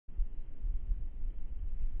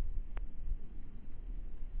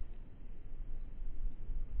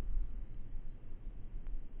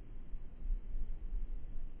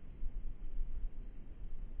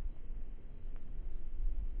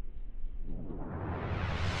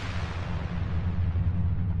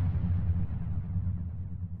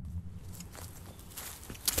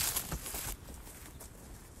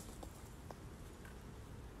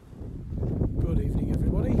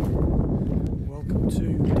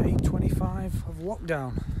25 of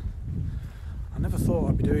lockdown. I never thought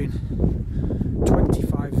I'd be doing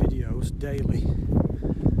 25 videos daily.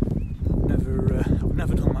 I've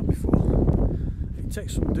never done that before. It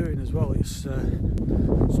takes some doing as well. It's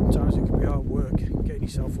sometimes it can be hard work getting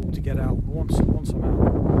yourself up to get out. Once I'm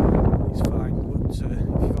out, it's fine. But if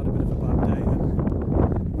you've had a bit of a bad day,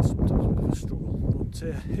 then it's sometimes a bit of a struggle. But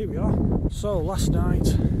here we are. So last night,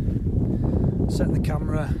 set the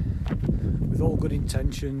camera with all good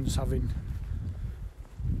intentions, having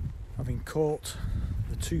caught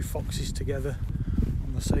the two foxes together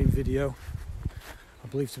on the same video. I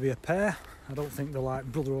believe to be a pair. I don't think they're like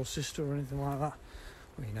brother or sister or anything like that.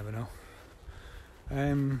 Well, you never know.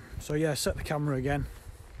 So yeah, set the camera again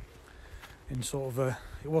in sort of a,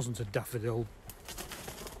 it wasn't a daffodil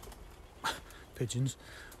pigeons,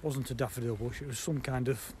 it wasn't a daffodil bush, it was some kind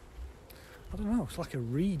of, I don't know, it's like a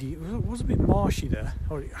reedy, it was a bit marshy there,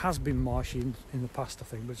 or it has been marshy in the past I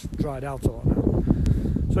think, but it's dried out a lot now.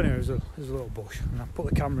 So anyway, there's a little bush, and I put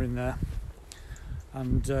the camera in there,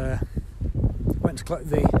 and went to collect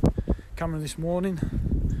the camera this morning,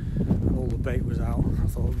 and all the bait was out. I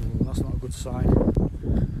thought, well, that's not a good sign.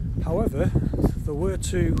 However, there were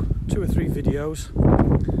two or three videos,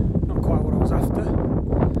 not quite what I was after,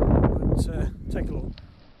 but take a look.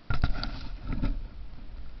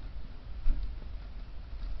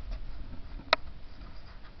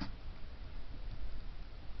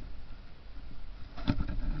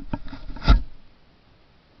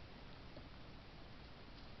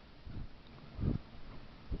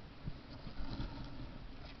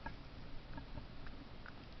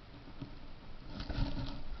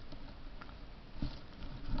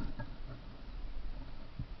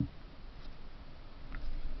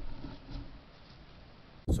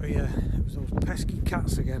 So yeah, it was those pesky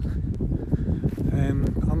cats again.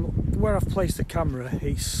 Where I've placed the camera,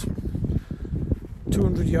 it's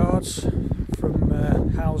 200 yards from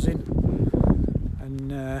housing,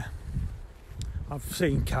 and I've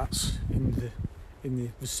seen cats in the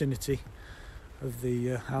vicinity of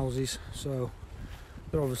the houses. So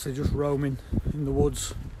they're obviously just roaming in the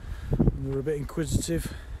woods, and they're a bit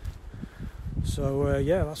inquisitive. So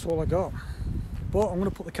yeah, that's all I got. But I'm going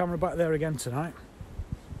to put the camera back there again tonight,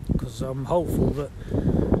 because I'm hopeful that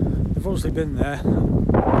they've obviously been there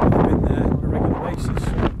on a regular basis,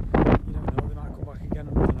 so you never know, they might come back again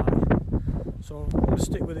another night. So I'm going to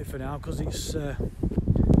stick with it for now, because it's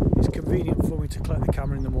convenient for me to collect the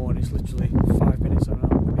camera in the morning. It's literally 5 minutes and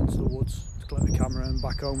I'm into the woods to collect the camera and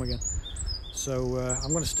back home again. So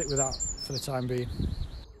I'm going to stick with that for the time being.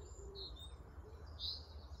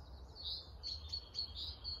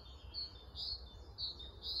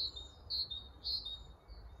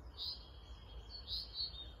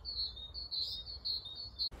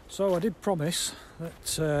 So I did promise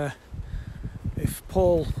that if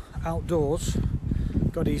Paul Outdoors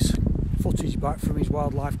got his footage back from his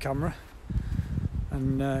wildlife camera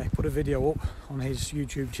and he put a video up on his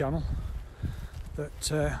YouTube channel,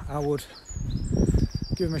 that I would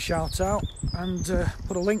give him a shout out and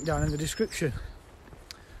put a link down in the description.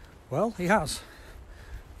 Well, he has.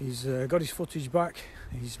 He's got his footage back,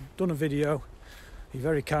 he's done a video, he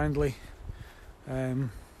very kindly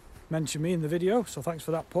mentioned me in the video, so thanks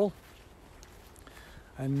for that, Paul.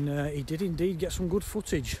 And he did indeed get some good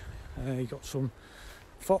footage. He got some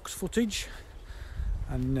fox footage,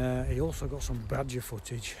 and he also got some badger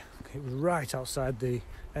footage. It was right outside the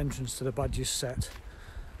entrance to the badger set,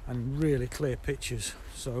 and really clear pictures.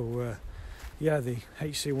 So yeah, the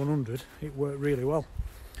HC100, it worked really well.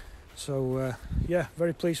 So yeah,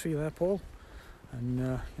 very pleased for you there, Paul. And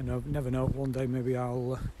you know, never know, one day maybe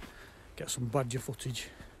I'll get some badger footage.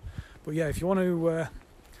 But yeah, if you want to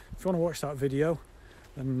watch that video,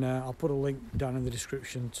 then I'll put a link down in the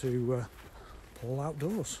description to Paul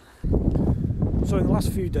Outdoors. So in the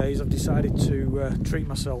last few days, I've decided to treat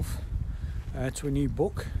myself to a new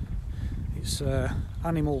book. It's an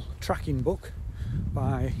animal tracking book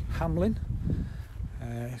by Hamlin.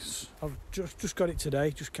 I've just got it today,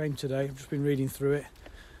 just came today. I've just been reading through it,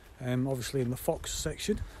 obviously in the fox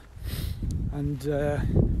section. And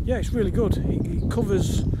yeah, it's really good. It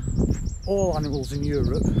covers all animals in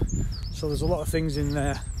Europe, so there's a lot of things in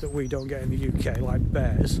there that we don't get in the UK, like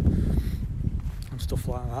bears and stuff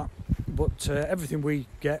like that, but everything we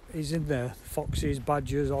get is in there: foxes,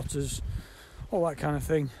 badgers, otters, all that kind of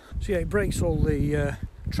thing. So yeah, it breaks all the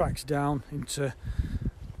tracks down into,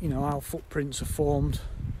 you know, how footprints are formed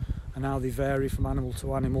and how they vary from animal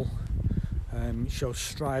to animal. It shows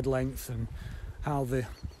stride length and how the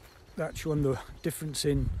difference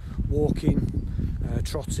in walking,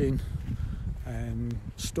 trotting,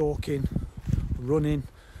 stalking, running,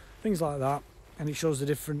 things like that. and it shows the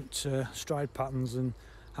different stride patterns and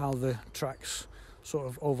how the tracks sort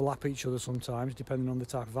of overlap each other sometimes depending on the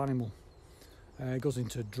type of animal. It goes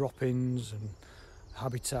into drop-ins and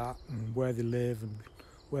habitat and where they live and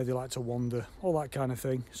where they like to wander, all that kind of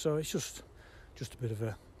thing. So it's just a bit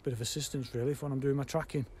of assistance really for when I'm doing my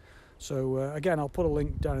tracking. So again, I'll put a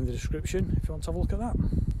link down in the description if you want to have a look at that.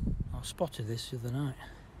 I spotted this the other night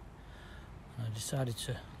and I decided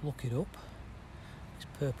to look it up. It's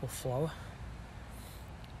purple flower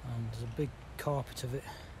and there's a big carpet of it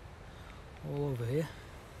all over here,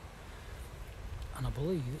 and I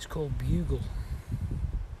believe it's called bugle.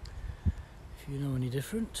 If you know any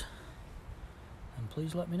different, then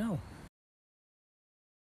please let me know.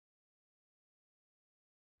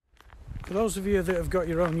 For those of you that have got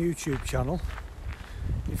your own YouTube channel,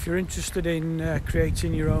 if you're interested in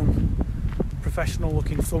creating your own professional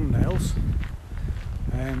looking thumbnails,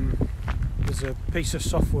 there's a piece of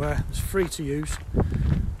software that's free to use.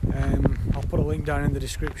 I'll put a link down in the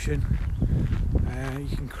description.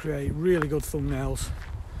 You can create really good thumbnails.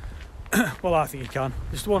 Well, I think you can.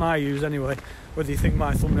 It's the one I use anyway, whether you think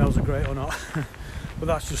my thumbnails are great or not. But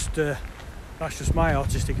that's just my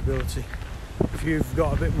artistic ability. If you've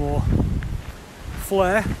got a bit more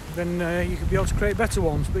flair, then you could be able to create better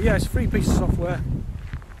ones. But yeah, it's a free piece of software.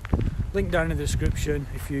 Link down in the description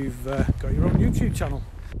if you've got your own YouTube channel.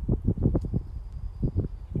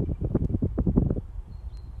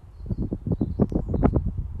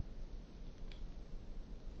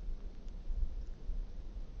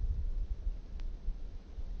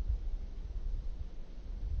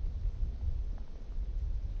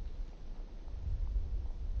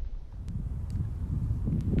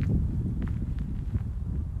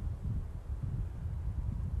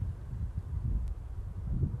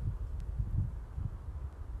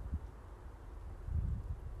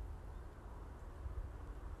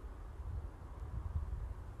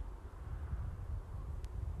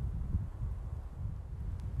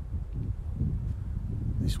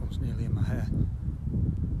 This one's nearly in my hair.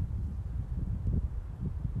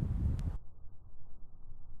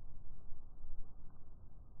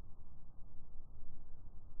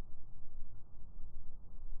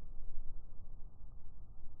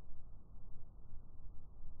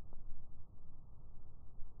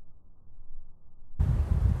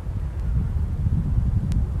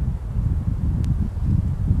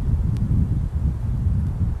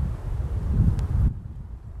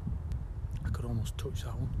 I could almost touch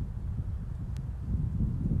that one.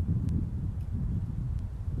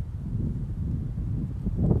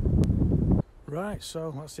 Right,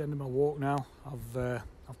 so that's the end of my walk now.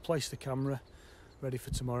 I've placed the camera ready for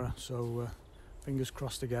tomorrow, so fingers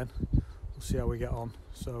crossed again. We'll see how we get on.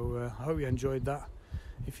 So I hope you enjoyed that.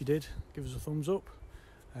 If you did, give us a thumbs up.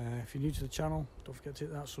 If you're new to the channel, don't forget to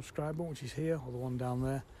hit that subscribe button, which is here, or the one down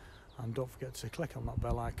there, and don't forget to click on that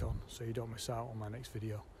bell icon so you don't miss out on my next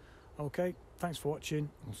video. Okay, thanks for watching.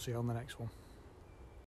 We'll see you on the next one.